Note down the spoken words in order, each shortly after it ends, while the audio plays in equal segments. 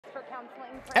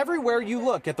Everywhere you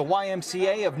look at the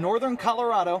YMCA of Northern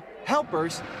Colorado,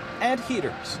 helpers and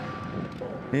heaters.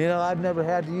 You know, I've never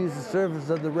had to use the service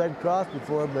of the Red Cross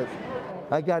before, but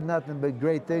I got nothing but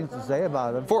great things to say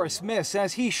about them. Forrest Smith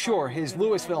says he's sure his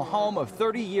Louisville home of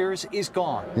 30 years is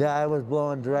gone. Yeah, I was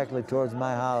blowing directly towards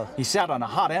my house. He sat on a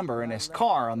hot ember in his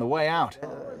car on the way out.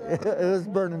 It was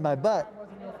burning my butt.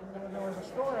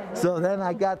 So then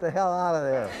I got the hell out of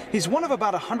there. He's one of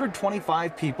about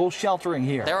 125 people sheltering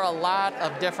here. There are a lot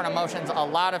of different emotions, a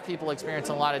lot of people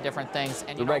experiencing a lot of different things.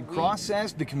 And the Red Cross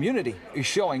says the community is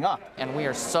showing up. And we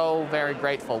are so very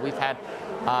grateful. We've had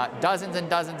dozens and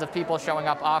dozens of people showing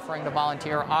up, offering to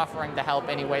volunteer, offering to help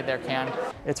any way they can.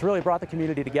 It's really brought the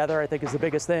community together, I think, is the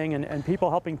biggest thing, and people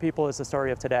helping people is the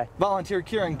story of today. Volunteer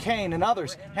Kieran Kane and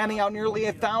others handing out nearly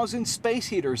 1,000 space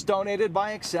heaters donated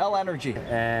by Xcel Energy.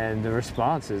 And the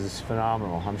response is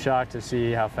phenomenal. I'm shocked to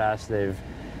see how fast they've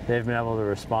been able to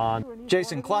respond.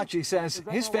 Jason Clutchy says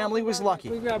his family was lucky.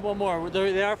 We grab one more.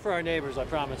 They are for our neighbors, I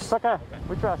promise. Okay,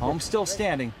 we trust you. Home still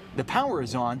standing. The power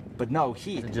is on, but no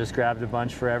heat. Just grabbed a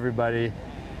bunch for everybody.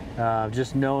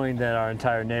 Just knowing that our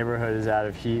entire neighborhood is out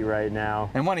of heat right now.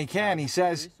 And when he can, he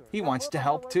says he wants to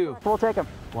help too. We'll take him.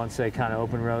 Once they kind of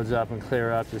open roads up and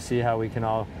clear up, to see how we can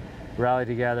all rally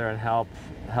together and help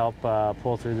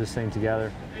pull through this thing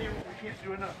together. We can't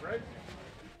do enough, right?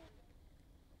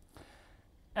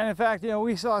 And in fact,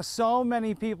 we saw so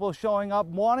many people showing up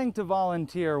wanting to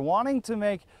volunteer, wanting to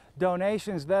make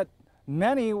donations, that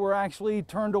many were actually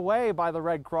turned away by the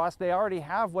Red Cross. They already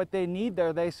have what they need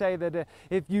there. They say that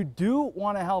if you do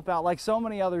want to help out, like so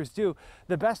many others do,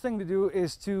 the best thing to do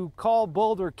is to call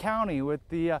Boulder County with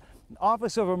the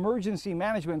Office of Emergency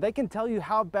Management. They can tell you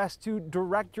how best to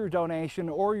direct your donation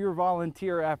or your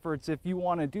volunteer efforts if you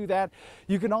want to do that.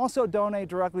 You can also donate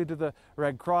directly to the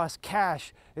Red Cross.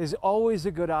 Cash is always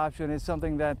a good option. It's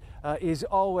something that is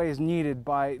always needed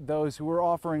by those who are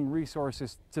offering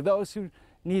resources to those who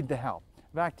need the help.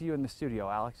 Back to you in the studio,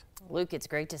 Alex. Luke, it's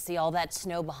great to see all that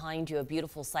snow behind you, a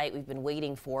beautiful sight we've been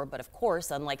waiting for. But of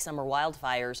course, unlike summer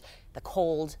wildfires, the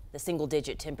cold, the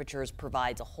single-digit temperatures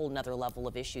provides a whole nother level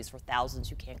of issues for thousands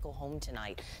who can't go home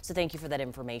tonight. So thank you for that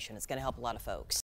information. It's going to help a lot of folks.